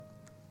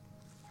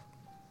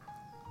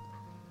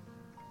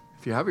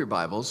If you have your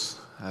Bibles,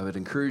 I would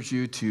encourage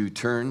you to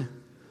turn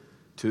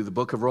to the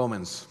book of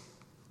Romans.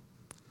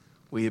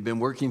 We have been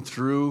working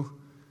through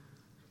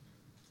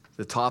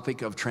the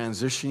topic of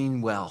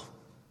transitioning well.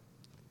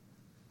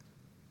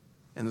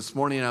 And this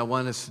morning I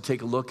want us to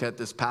take a look at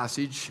this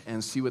passage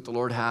and see what the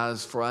Lord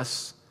has for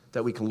us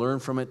that we can learn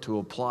from it to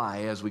apply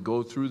as we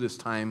go through this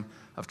time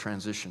of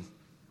transition.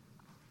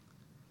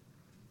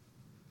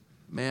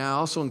 May I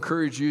also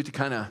encourage you to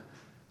kind of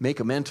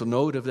make a mental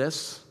note of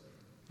this.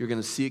 You're going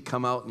to see it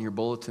come out in your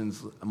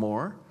bulletins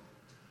more.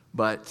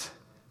 But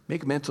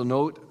make a mental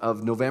note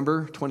of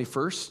November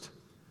 21st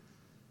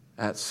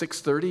at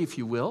 6:30, if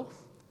you will,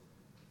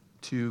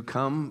 to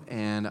come,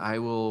 and I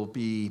will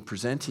be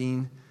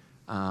presenting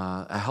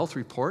a health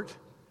report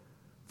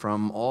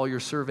from all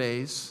your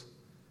surveys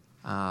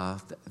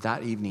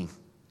that evening.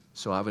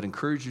 So I would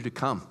encourage you to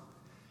come.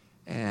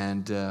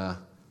 And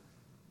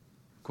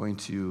going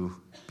to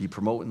be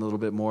promoting a little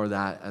bit more of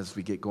that as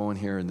we get going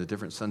here in the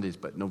different Sundays.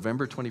 But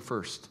November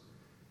 21st,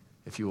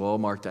 if you all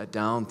mark that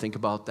down, think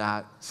about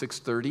that,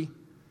 6:30.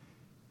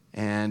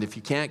 And if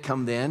you can't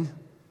come then,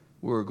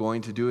 we're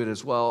going to do it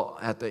as well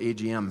at the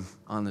AGM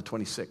on the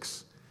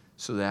 26th,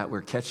 so that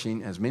we're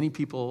catching as many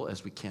people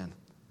as we can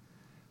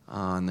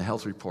on the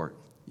health report.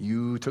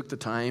 You took the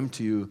time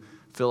to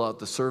fill out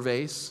the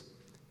surveys,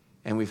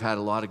 and we've had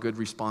a lot of good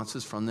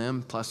responses from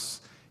them. Plus,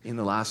 in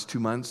the last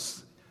 2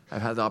 months,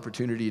 I've had the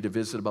opportunity to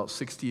visit about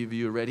 60 of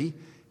you already,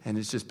 and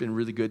it's just been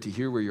really good to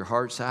hear where your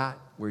heart's at,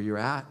 where you're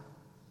at,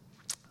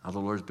 how the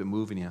Lord's been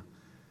moving you.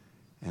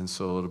 And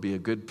so it'll be a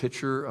good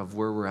picture of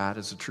where we're at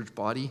as a church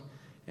body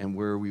and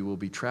where we will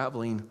be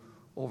traveling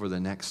over the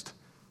next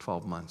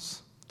 12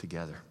 months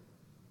together.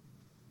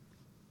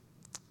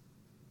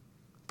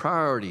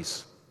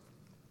 Priorities.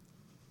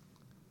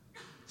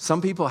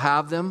 Some people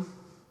have them,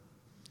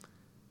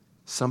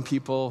 some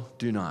people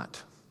do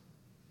not.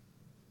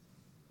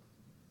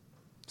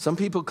 Some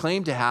people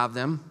claim to have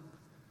them,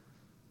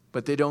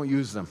 but they don't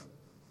use them.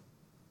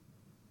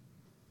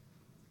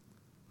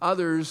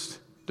 Others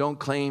don't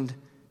claim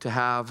to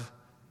have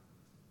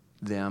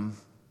them,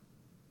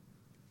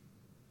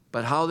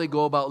 but how they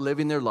go about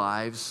living their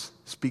lives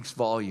speaks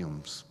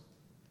volumes.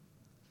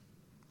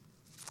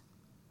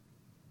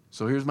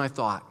 So here's my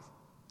thought.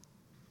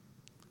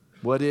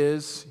 What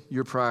is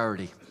your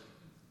priority?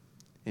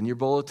 In your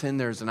bulletin,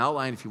 there's an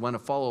outline. If you want to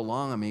follow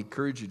along, I may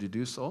encourage you to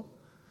do so.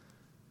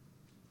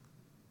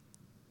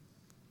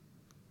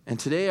 And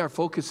today our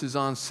focus is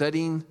on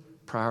setting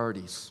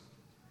priorities.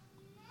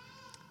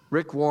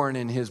 Rick Warren,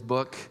 in his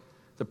book,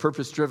 The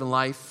Purpose-Driven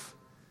Life,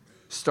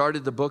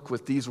 started the book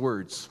with these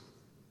words: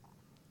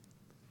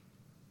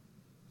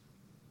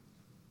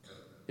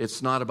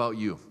 "It's not about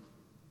you."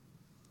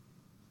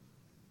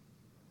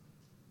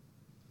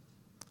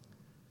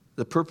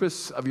 The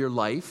purpose of your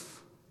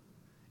life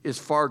is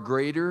far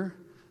greater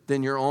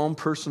than your own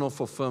personal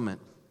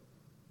fulfillment,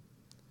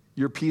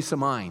 your peace of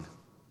mind,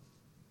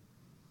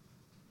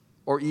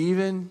 or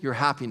even your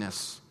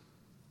happiness.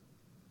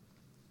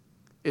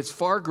 It's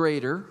far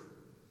greater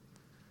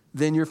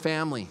than your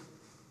family,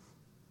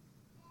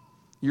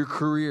 your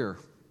career,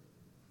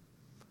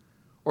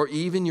 or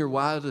even your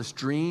wildest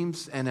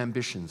dreams and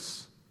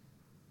ambitions.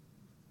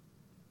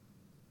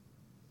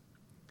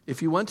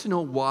 If you want to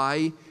know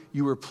why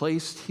you were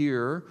placed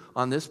here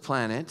on this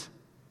planet,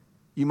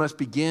 you must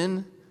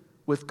begin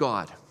with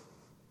God.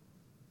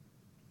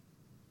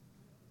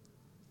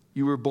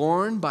 You were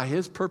born by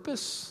His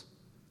purpose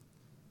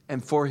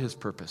and for His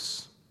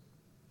purpose.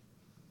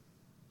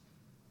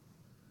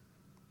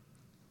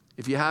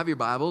 If you have your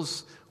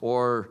Bibles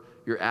or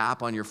your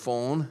app on your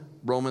phone,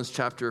 Romans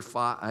chapter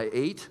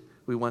 8,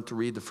 we want to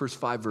read the first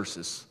 5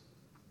 verses.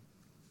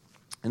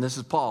 And this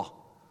is Paul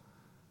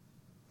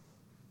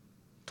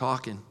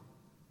talking.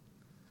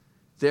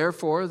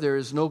 "Therefore, there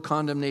is no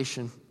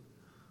condemnation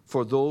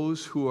for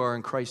those who are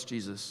in Christ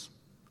Jesus,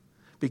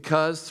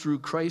 because through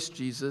Christ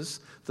Jesus,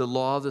 the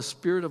law of the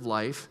Spirit of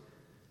life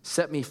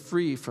set me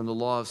free from the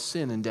law of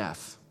sin and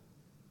death.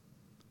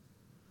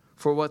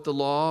 For what the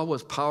law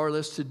was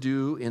powerless to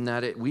do, in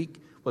that it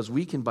was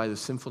weakened by the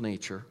sinful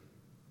nature,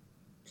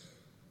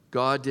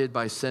 God did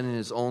by sending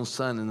His own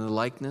Son in the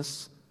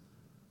likeness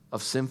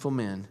of sinful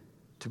men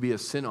to be a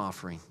sin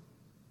offering.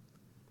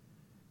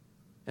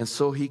 And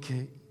so He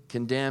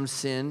condemned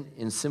sin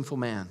in sinful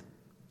man,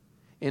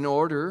 in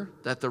order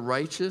that the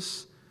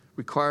righteous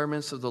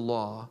requirements of the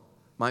law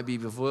might be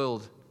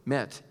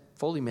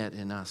fully met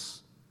in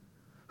us,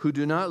 who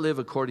do not live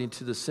according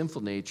to the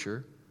sinful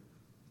nature,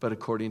 but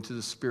according to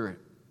the Spirit."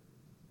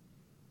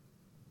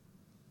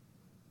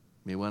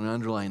 You may want to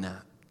underline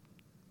that.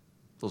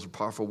 Those are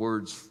powerful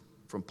words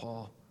from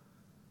Paul.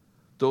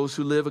 Those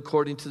who live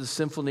according to the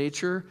sinful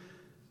nature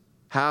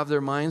have their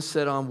minds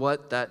set on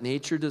what that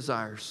nature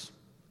desires.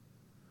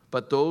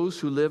 But those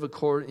who live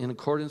in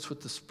accordance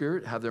with the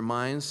Spirit have their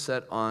minds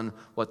set on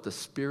what the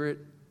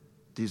Spirit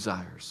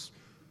desires.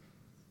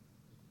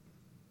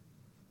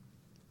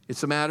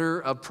 It's a matter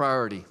of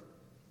priority.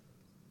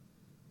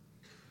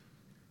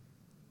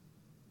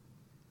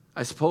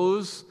 I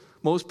suppose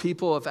most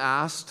people have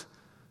asked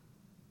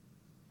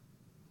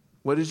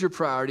what is your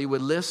priority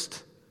would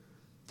list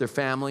their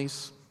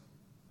families,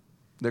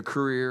 their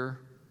career,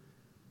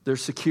 their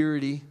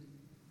security,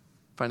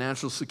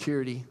 financial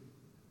security,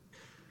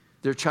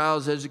 their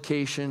child's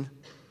education,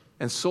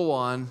 and so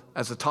on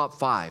as the top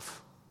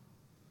 5.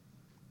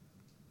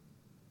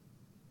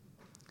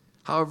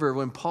 However,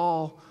 when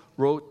Paul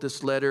wrote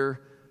this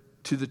letter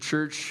to the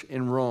church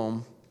in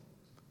Rome,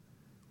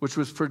 which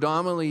was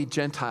predominantly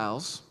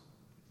Gentiles,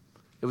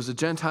 it was a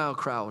Gentile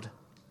crowd,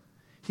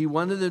 he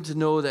wanted them to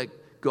know that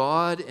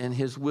God and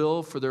his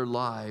will for their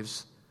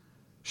lives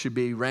should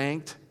be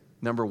ranked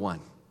number 1.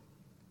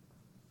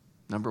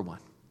 Number 1.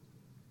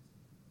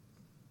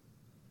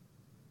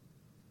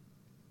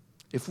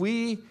 If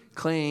we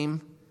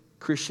claim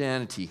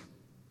Christianity,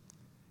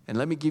 and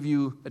let me give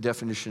you a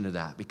definition of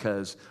that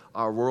because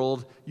our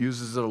world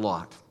uses it a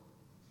lot.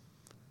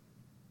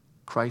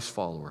 Christ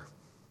follower.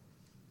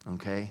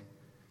 Okay?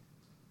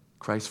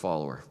 Christ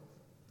follower.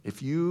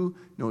 If you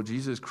know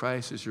Jesus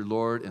Christ as your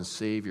Lord and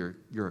Savior,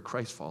 you're a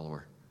Christ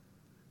follower.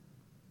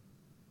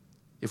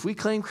 If we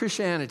claim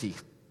Christianity,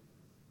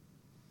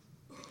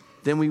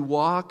 then we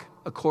walk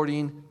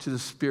according to the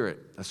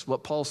Spirit. That's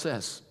what Paul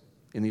says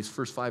in these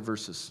first 5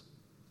 verses.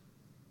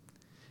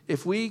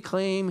 If we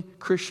claim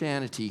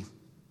Christianity,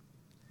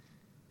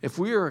 if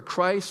we are a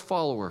Christ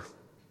follower,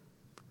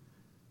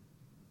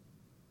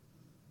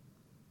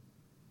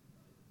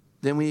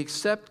 then we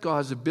accept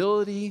God's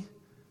ability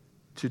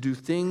to do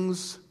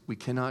things we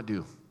cannot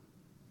do.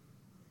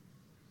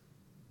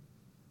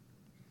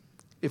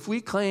 If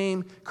we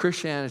claim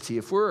Christianity,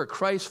 if we're a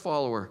Christ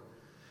follower,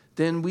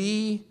 then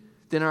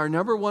our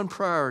number 1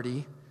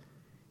 priority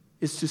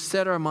is to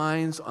set our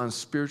minds on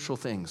spiritual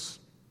things.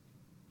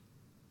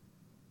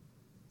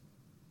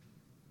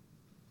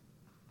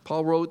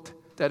 Paul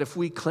wrote that if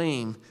we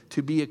claim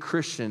to be a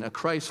Christian, a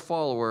Christ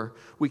follower,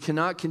 we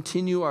cannot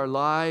continue our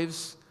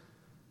lives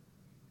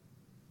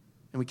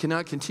and we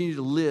cannot continue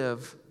to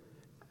live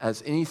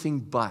as anything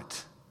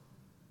but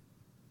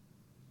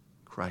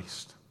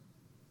Christ.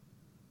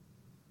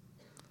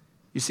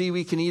 You see,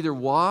 we can either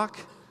walk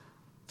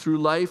through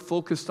life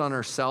focused on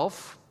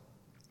ourselves,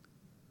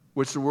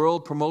 which the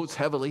world promotes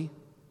heavily,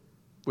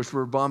 which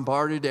we're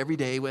bombarded every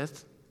day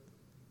with,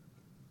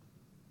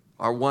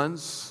 our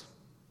wants,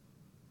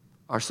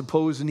 our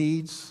supposed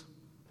needs,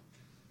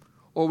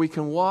 or we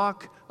can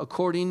walk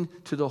according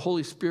to the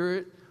Holy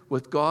Spirit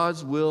with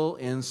God's will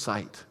in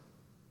sight.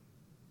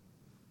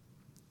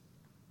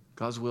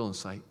 God's will in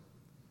sight.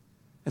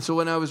 And so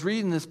when I was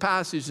reading this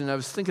passage and I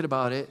was thinking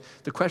about it,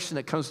 the question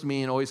that comes to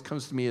me and always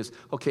comes to me is,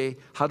 okay,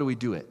 how do we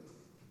do it?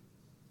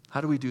 How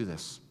do we do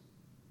this?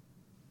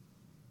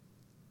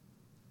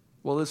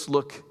 Well, let's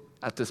look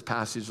at this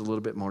passage a little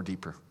bit more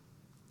deeper.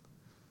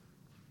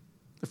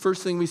 The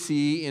first thing we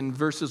see in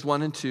verses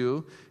 1 and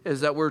 2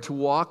 is that we're to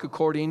walk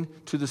according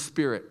to the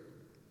Spirit.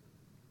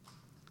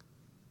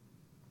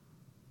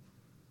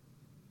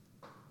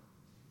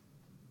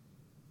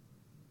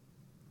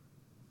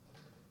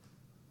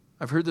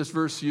 I've heard this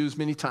verse used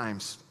many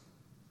times.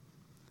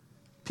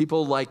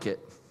 People like it.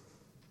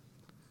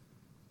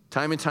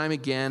 Time and time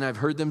again, I've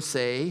heard them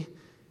say,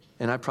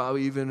 and I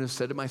probably even have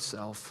said it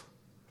myself,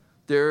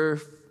 there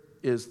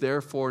is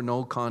therefore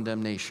no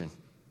condemnation.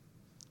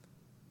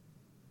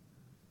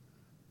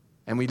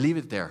 And we leave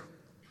it there.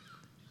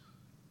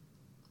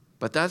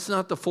 But that's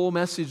not the full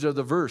message of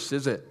the verse,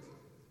 is it?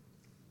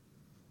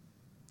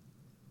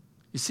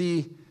 You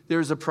see,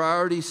 there's a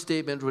priority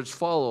statement which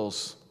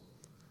follows.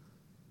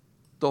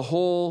 The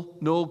whole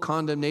no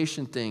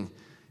condemnation thing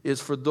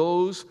is for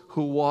those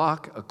who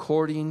walk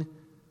according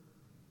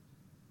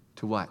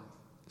to what?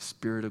 The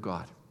Spirit of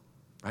God,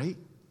 right?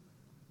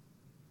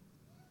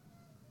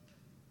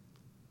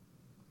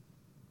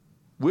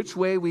 Which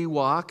way we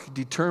walk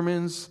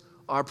determines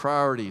our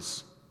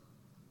priorities.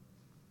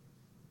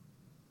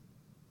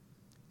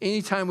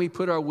 Anytime we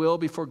put our will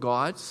before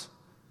God's,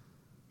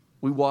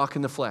 we walk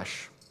in the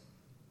flesh.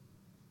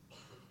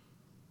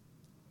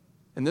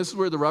 And this is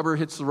where the rubber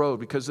hits the road,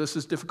 because this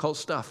is difficult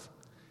stuff.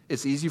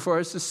 It's easy for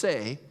us to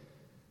say,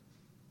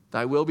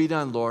 thy will be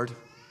done, Lord.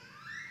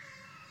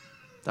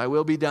 Thy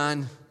will be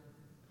done.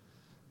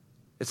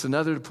 It's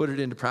another to put it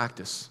into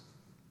practice.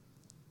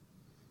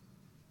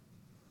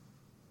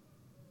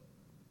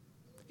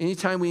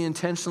 Anytime we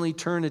intentionally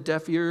turn a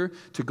deaf ear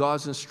to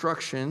God's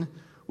instruction,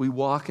 we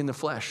walk in the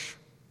flesh.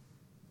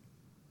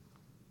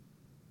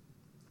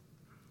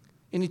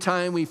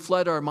 Anytime we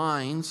flood our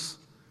minds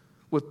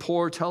with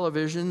poor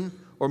television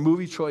or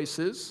movie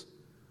choices,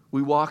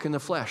 we walk in the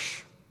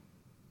flesh.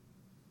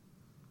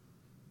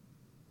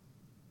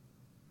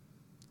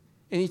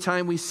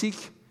 Anytime we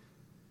seek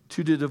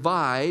to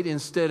divide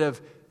instead of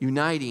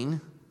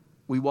uniting,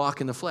 we walk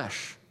in the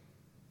flesh.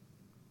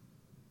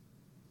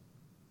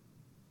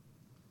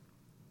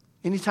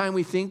 Anytime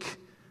we think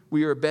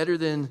we are better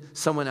than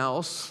someone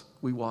else,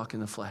 we walk in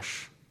the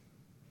flesh.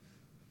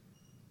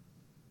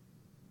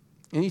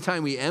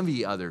 Anytime we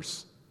envy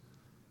others,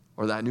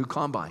 or that new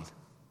combine,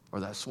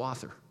 or that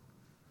swather,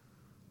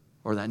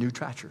 or that new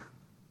tractor,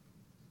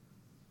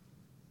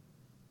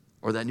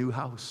 or that new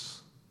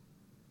house,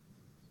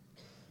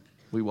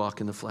 we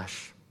walk in the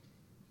flesh.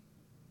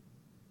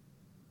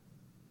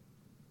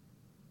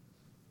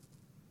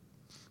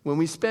 When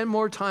we spend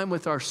more time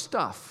with our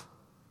stuff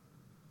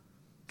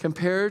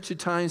compared to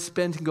time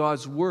spent in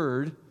God's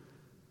Word,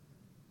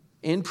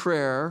 in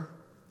prayer,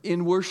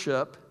 in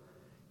worship,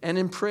 and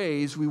in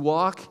praise, we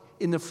walk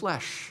in the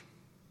flesh.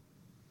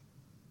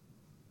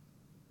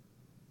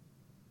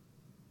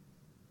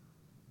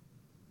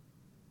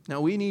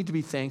 Now, we need to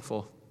be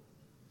thankful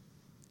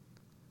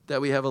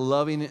that we have a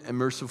loving and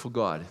merciful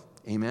God.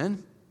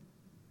 Amen?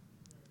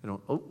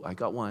 I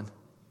got one.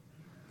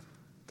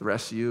 The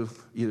rest of you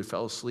either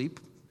fell asleep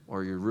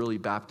or you're really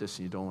Baptist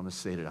and you don't want to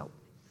say it out.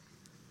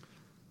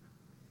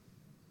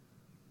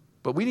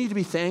 But we need to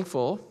be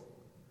thankful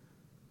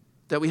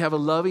that we have a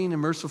loving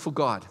and merciful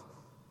God.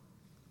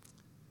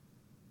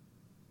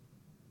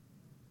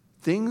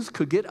 Things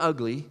could get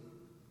ugly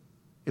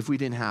if we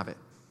didn't have it.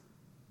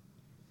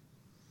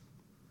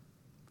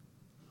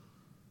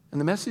 And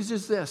the message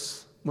is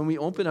this. When we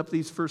open up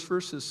these first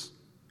verses,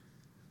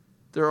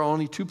 there are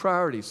only two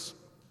priorities.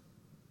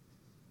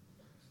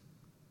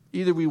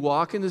 Either we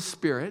walk in the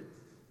Spirit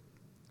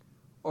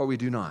or we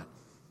do not.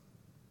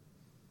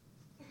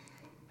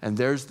 And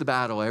there's the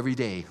battle every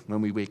day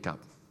when we wake up.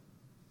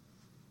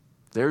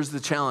 There's the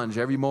challenge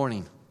every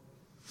morning.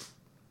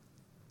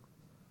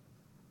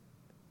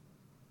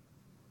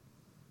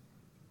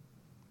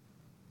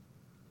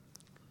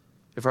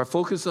 If our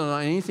focus is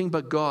on anything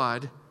but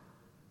God,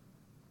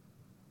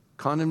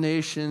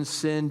 condemnation,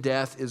 sin,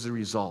 death is the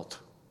result.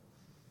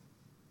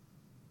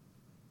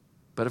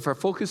 But if our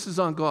focus is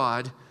on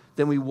God,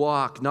 then we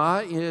walk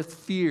not in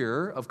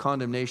fear of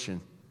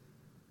condemnation,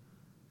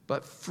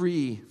 but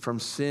free from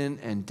sin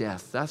and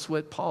death. That's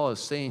what Paul is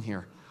saying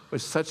here.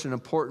 It's such an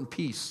important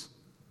piece.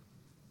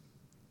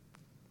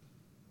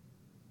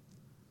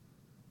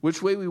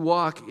 Which way we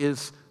walk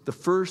is the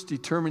first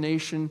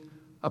determination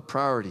of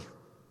priority.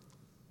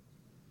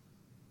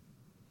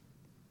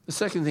 The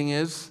second thing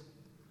is,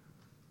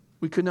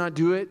 we could not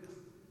do it.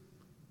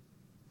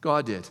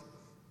 God did.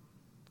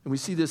 And we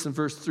see this in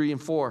verse 3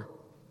 and 4.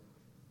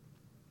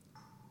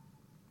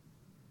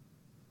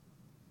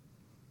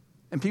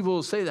 And people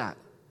will say that.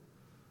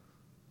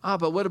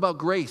 But what about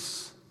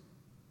grace?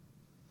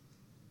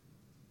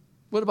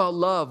 What about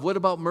love? What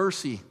about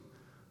mercy?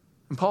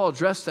 And Paul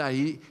addressed that.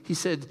 He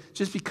said,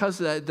 just because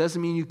of that, it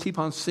doesn't mean you keep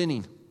on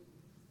sinning.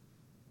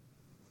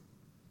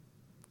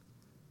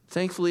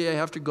 Thankfully,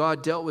 after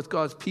God dealt with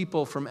God's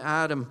people from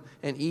Adam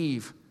and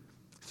Eve,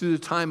 through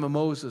the time of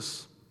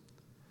Moses,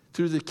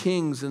 through the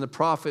kings and the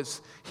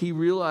prophets, he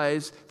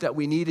realized that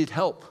we needed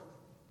help.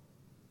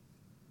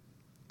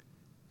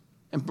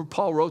 And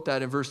Paul wrote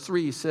that in verse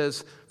 3. He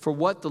says, for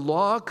what the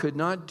law could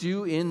not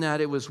do in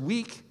that it was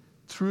weak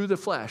through the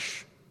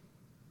flesh,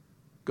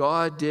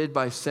 God did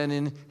by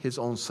sending his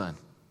own Son.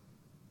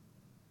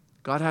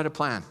 God had a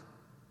plan.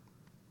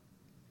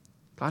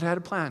 God had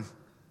a plan.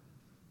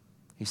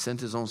 He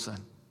sent his own Son.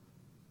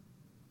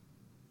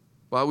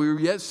 While we were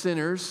yet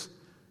sinners,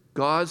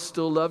 God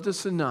still loved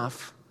us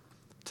enough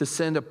to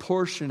send a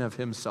portion of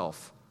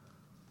himself.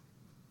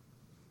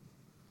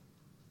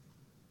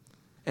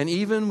 And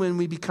even when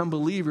we become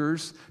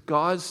believers,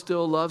 God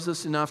still loves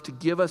us enough to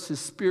give us his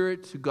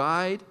Spirit to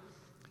guide,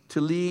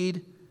 to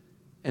lead,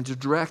 and to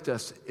direct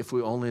us if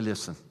we only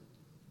listen.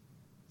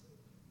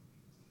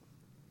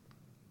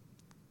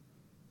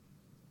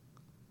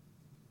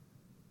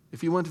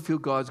 If you want to feel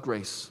God's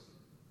grace,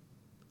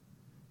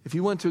 if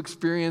you want to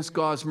experience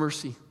God's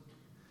mercy,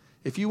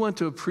 if you want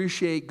to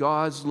appreciate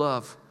God's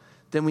love,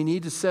 then we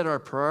need to set our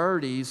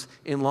priorities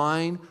in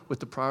line with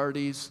the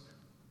priorities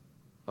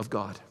of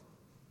God.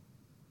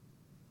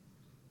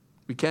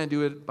 We can't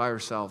do it by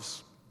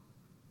ourselves.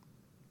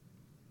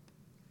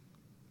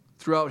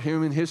 Throughout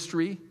human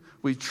history,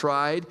 we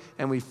tried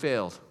and we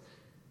failed.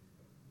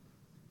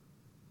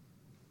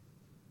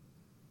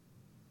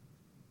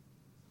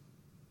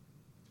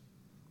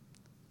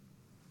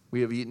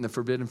 We have eaten the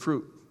forbidden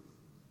fruit.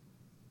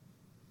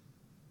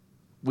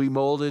 We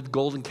molded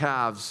golden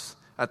calves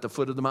at the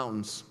foot of the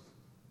mountains.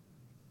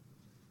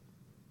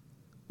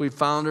 We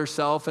found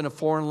ourselves in a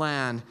foreign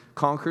land,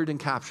 conquered and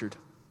captured.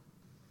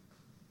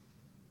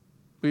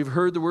 We've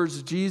heard the words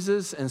of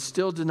Jesus and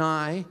still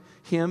deny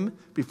him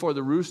before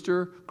the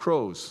rooster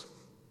crows.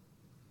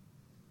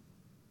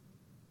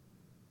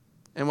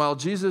 And while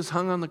Jesus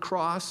hung on the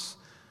cross,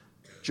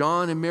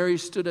 John and Mary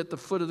stood at the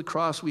foot of the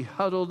cross. We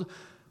huddled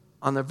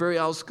on the very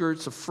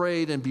outskirts,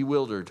 afraid and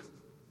bewildered.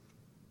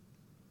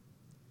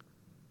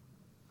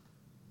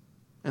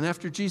 And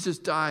after Jesus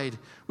died,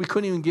 we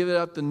couldn't even give it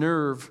up the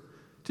nerve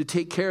to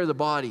take care of the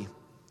body.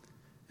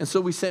 And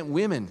so we sent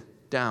women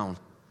down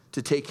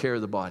to take care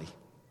of the body.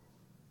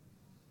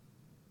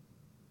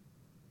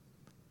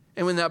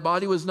 And when that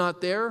body was not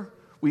there,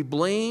 we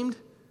blamed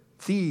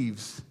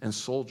thieves and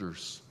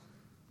soldiers.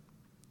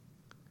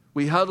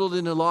 We huddled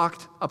in a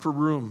locked upper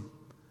room,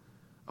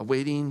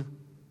 awaiting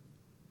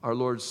our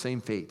Lord's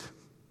same fate.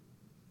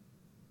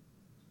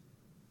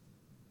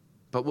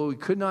 But what we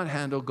could not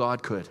handle,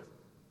 God could.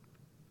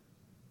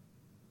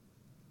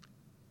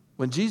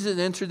 When Jesus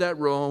entered that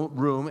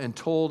room and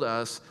told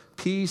us,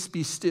 "Peace,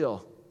 be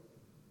still,"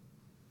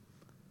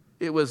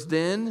 it was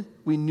then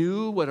we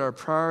knew what our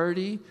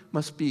priority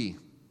must be.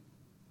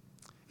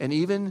 And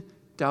even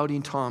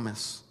doubting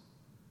Thomas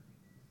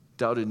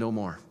doubted no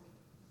more.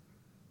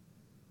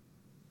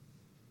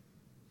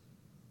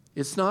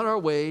 It's not our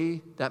way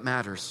that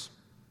matters.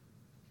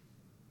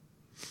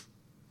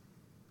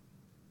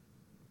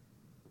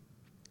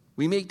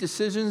 We make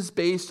decisions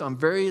based on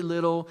very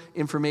little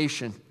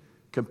information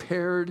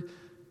compared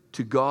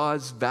to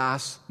God's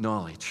vast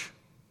knowledge.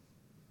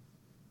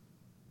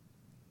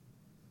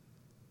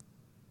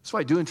 That's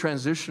why doing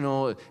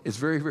transitional is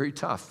very, very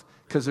tough,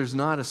 because there's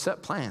not a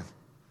set plan.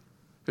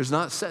 There's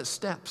not set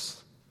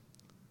steps.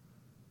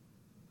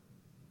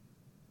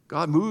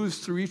 God moves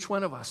through each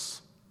one of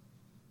us.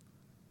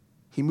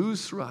 He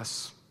moves through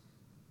us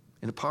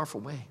in a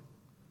powerful way.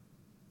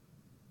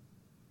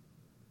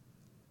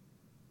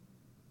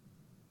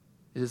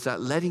 It is that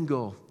letting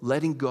go,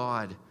 letting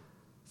God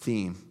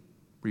theme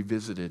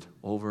revisited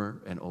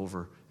over and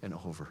over and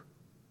over.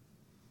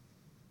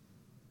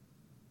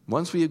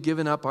 Once we have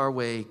given up our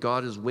way,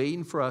 God is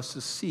waiting for us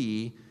to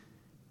see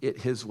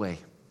it His way.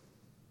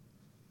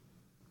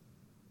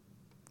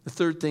 The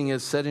third thing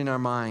is setting our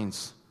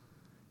minds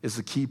is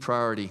the key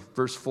priority.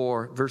 Verse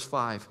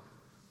 5.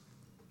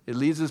 It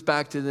leads us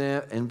back to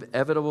the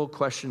inevitable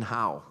question,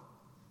 how?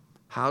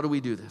 How do we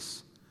do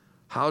this?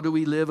 How do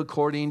we live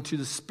according to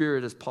the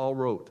Spirit, as Paul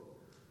wrote?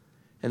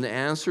 And the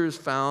answer is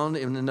found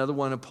in another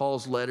one of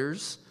Paul's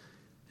letters,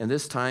 and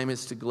this time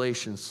it's to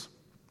Galatians.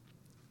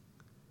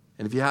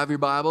 And if you have your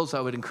Bibles,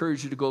 I would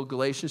encourage you to go to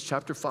Galatians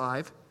chapter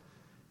 5.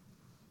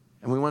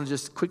 And we want to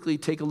just quickly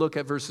take a look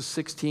at verses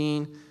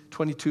 16,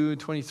 22, and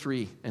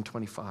 23, and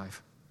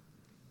 25.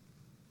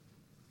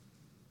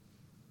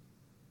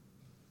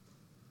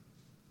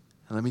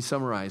 And let me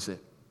summarize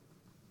it.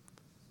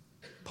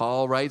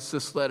 Paul writes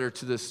this letter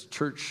to this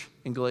church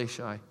in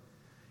Galatia.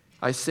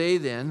 I say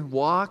then,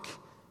 walk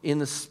in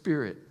the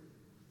Spirit,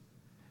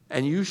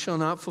 and you shall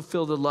not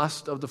fulfill the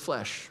lust of the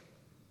flesh.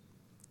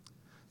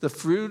 The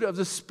fruit of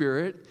the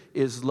Spirit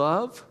is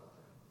love,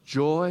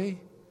 joy,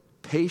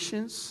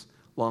 patience,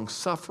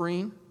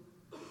 long-suffering,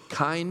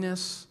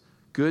 kindness,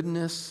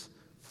 goodness,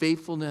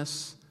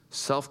 faithfulness,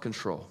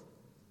 self-control.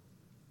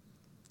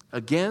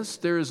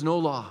 Against there is no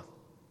law.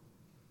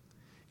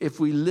 If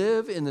we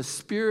live in the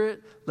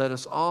Spirit, let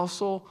us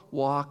also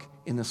walk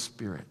in the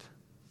Spirit.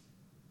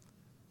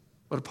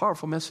 What a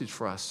powerful message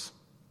for us.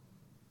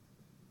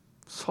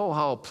 So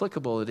how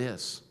applicable it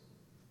is.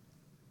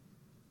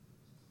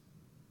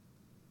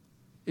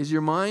 Is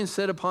your mind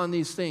set upon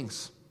these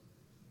things?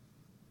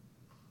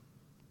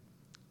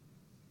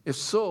 If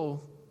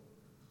so,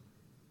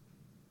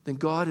 then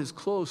God is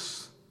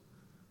close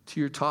to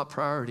your top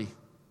priority.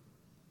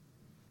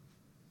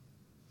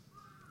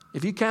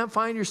 If you can't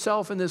find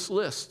yourself in this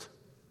list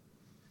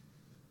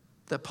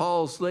that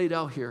Paul's laid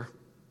out here,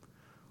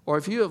 or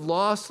if you have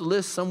lost the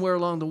list somewhere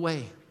along the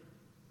way,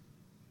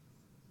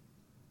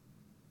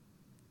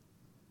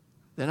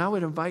 then I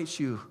would invite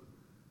you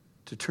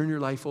to turn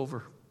your life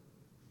over,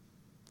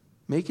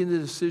 making the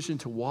decision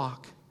to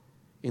walk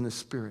in the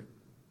Spirit,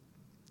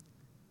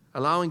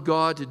 allowing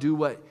God to do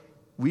what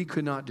we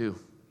could not do,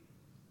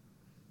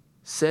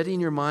 setting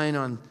your mind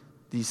on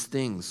these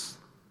things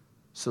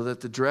so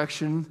that the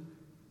direction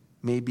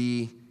may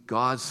be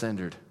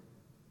God-centered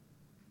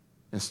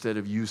instead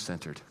of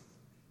you-centered.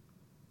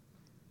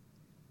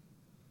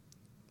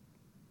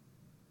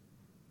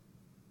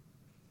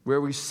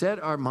 Where we set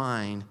our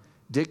mind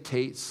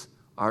dictates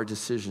our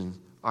decision,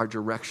 our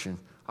direction,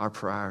 our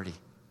priority.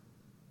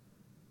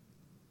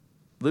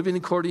 Living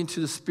according to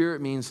the Spirit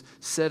means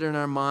setting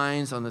our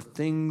minds on the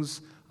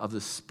things of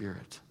the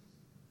Spirit.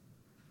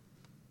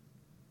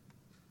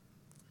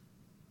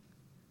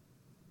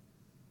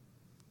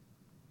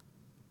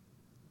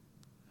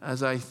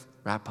 As I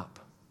wrap up,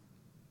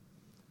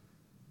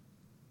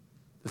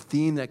 the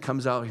theme that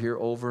comes out here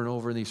over and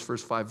over in these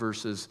first 5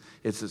 verses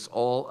is it's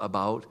all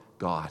about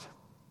God.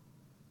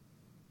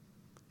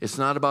 It's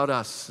not about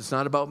us. It's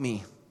not about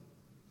me.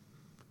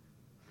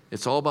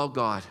 It's all about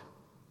God.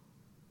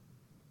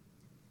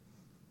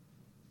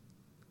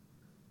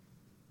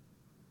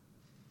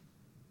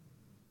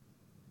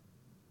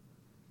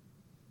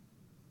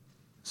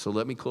 So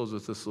let me close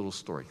with this little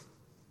story.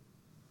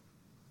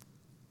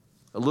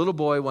 A little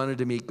boy wanted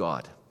to meet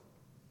God.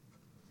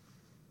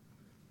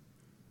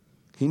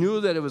 He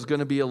knew that it was going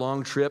to be a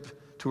long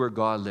trip to where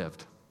God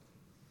lived.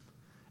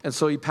 And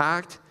so he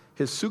packed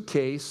his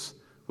suitcase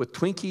with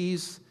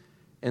Twinkies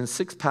and a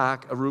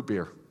 6-pack of root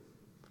beer.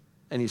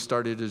 And he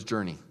started his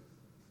journey.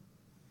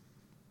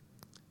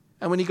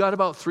 And when he got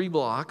about 3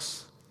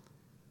 blocks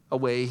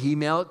away, he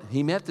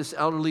met this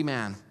elderly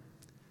man.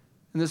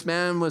 And this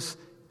man was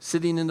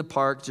sitting in the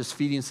park just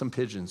feeding some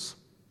pigeons.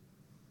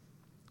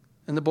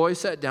 And the boy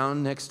sat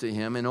down next to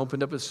him and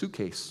opened up his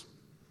suitcase.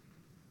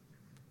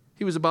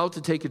 He was about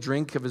to take a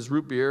drink of his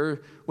root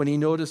beer when he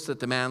noticed that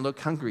the man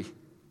looked hungry.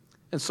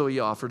 And so he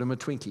offered him a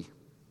Twinkie.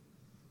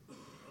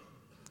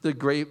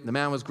 The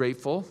man was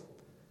grateful,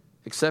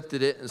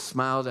 accepted it, and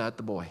smiled at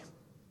the boy.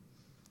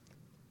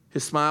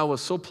 His smile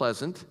was so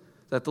pleasant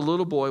that the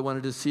little boy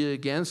wanted to see it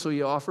again, so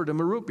he offered him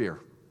a root beer.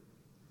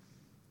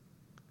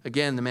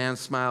 Again, the man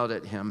smiled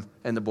at him,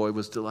 and the boy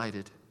was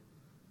delighted.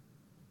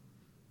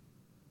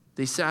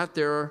 They sat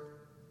there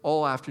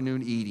all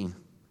afternoon eating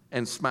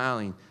and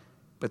smiling,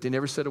 but they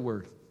never said a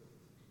word.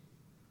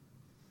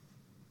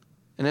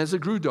 And as it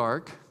grew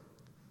dark,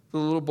 the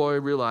little boy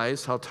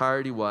realized how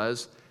tired he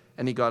was,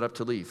 and he got up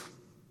to leave.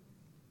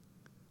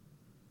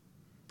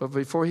 But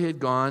before he had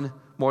gone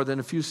more than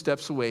a few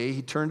steps away,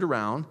 he turned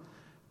around,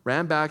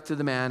 ran back to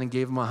the man, and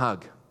gave him a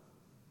hug.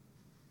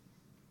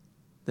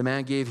 The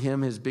man gave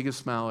him his biggest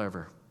smile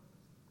ever.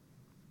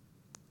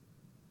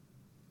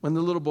 When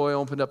the little boy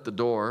opened up the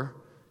door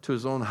to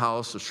his own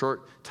house a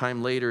short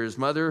time later, his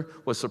mother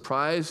was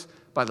surprised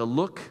by the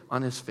look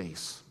on his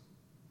face.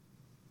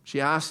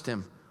 She asked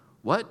him,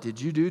 "What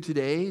did you do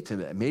today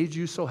that made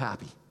you so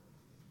happy?"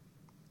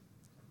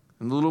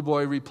 And the little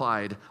boy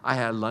replied, "I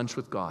had lunch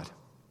with God."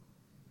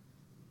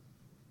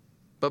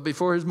 But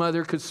before his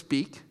mother could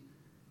speak,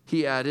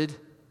 he added,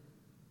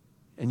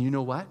 "And you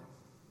know what?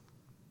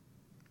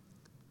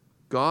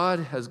 God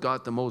has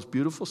got the most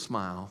beautiful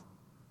smile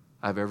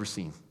I've ever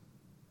seen."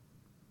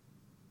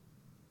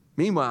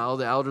 Meanwhile,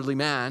 the elderly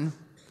man,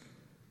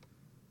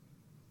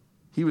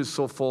 he was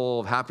so full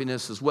of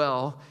happiness as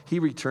well, he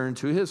returned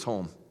to his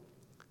home.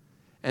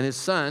 And his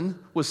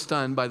son was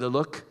stunned by the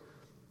look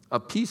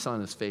of peace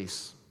on his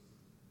face.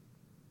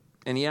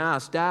 And he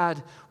asked,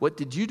 "Dad, what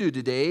did you do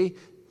today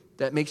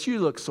that makes you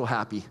look so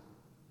happy?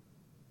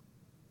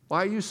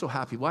 Why are you so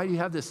happy? Why do you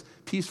have this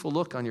peaceful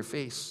look on your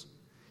face?"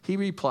 He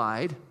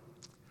replied,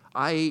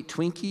 "I ate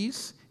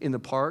Twinkies in the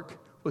park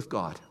with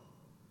God."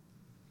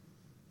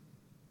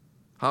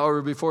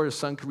 However, before his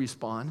son could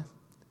respond,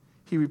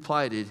 he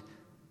replied,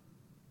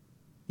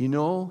 "You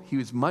know, he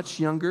was much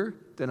younger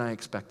than I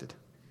expected."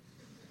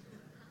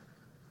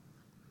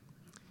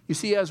 You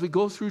see, as we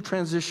go through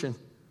transition,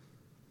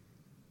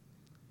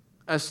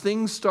 as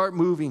things start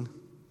moving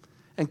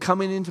and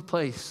coming into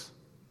place,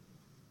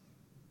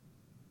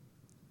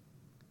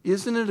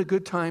 isn't it a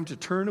good time to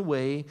turn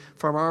away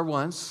from our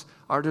wants,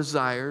 our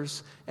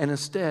desires, and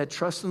instead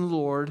trust in the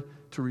Lord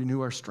to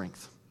renew our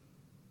strength?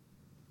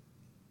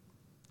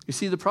 You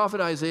see, the prophet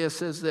Isaiah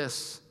says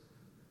this,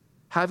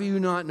 "Have you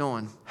not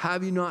known?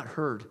 Have you not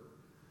heard?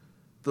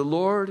 The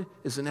Lord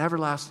is an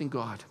everlasting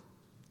God,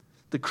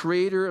 the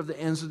creator of the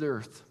ends of the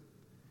earth.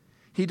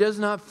 He does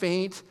not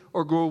faint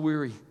or grow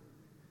weary,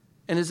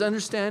 and his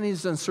understanding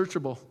is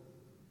unsearchable.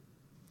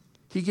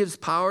 He gives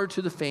power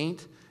to the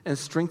faint and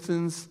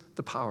strengthens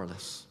the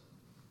powerless.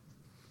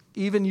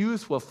 Even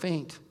youth will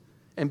faint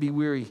and be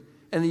weary,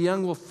 and the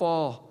young will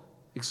fall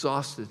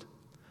exhausted.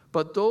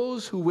 But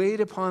those who wait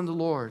upon the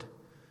Lord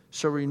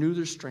shall renew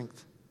their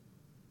strength.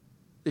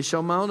 They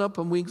shall mount up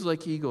on wings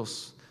like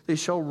eagles. They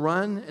shall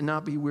run and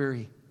not be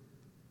weary.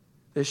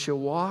 They shall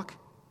walk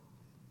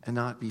and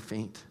not be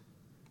faint."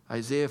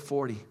 Isaiah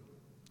 40,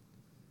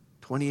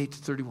 28 to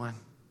 31.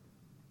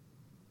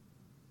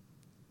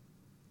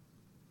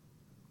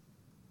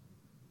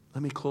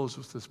 Let me close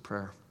with this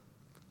prayer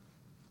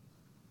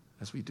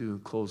as we do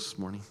close this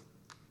morning.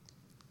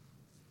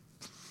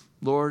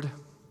 Lord,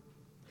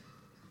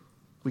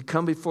 we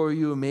come before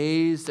you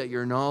amazed at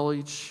your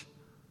knowledge,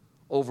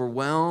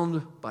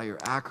 overwhelmed by your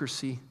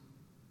accuracy,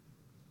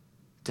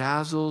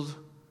 dazzled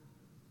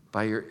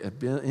by your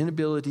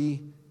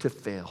inability to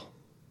fail.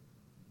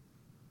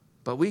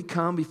 But we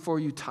come before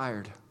you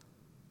tired.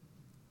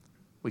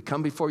 We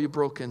come before you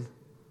broken,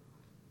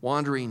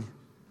 wandering,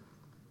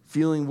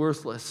 feeling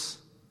worthless,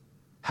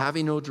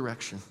 having no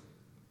direction.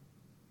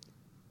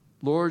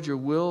 Lord, your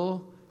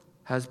will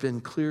has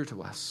been clear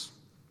to us.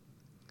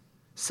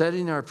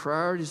 Setting our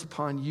priorities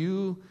upon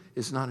you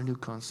is not a new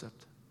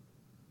concept.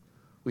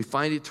 We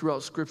find it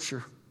throughout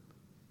Scripture,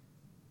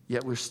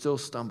 yet we still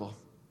stumble.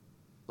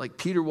 Like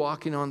Peter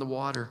walking on the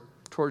water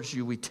towards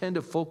you, we tend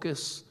to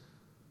focus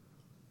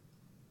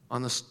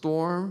on the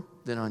storm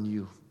than on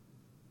you.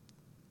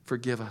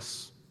 Forgive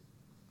us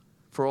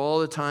for all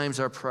the times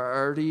our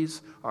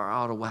priorities are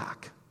out of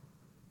whack.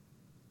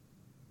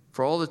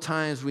 For all the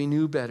times we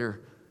knew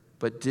better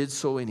but did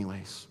so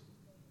anyways.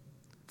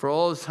 For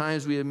all the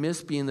times we have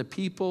missed being the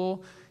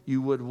people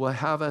you would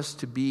have us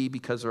to be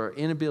because of our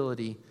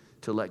inability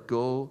to let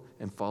go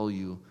and follow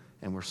you,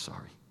 and we're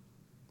sorry.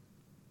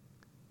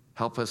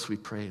 Help us, we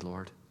pray,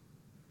 Lord.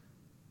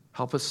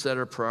 Help us set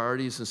our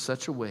priorities in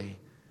such a way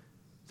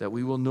that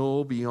we will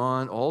know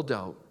beyond all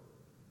doubt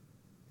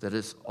that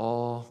it's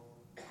all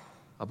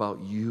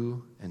about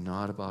you and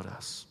not about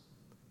us.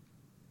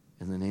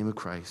 In the name of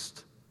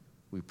Christ,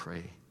 we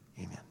pray.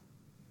 Amen.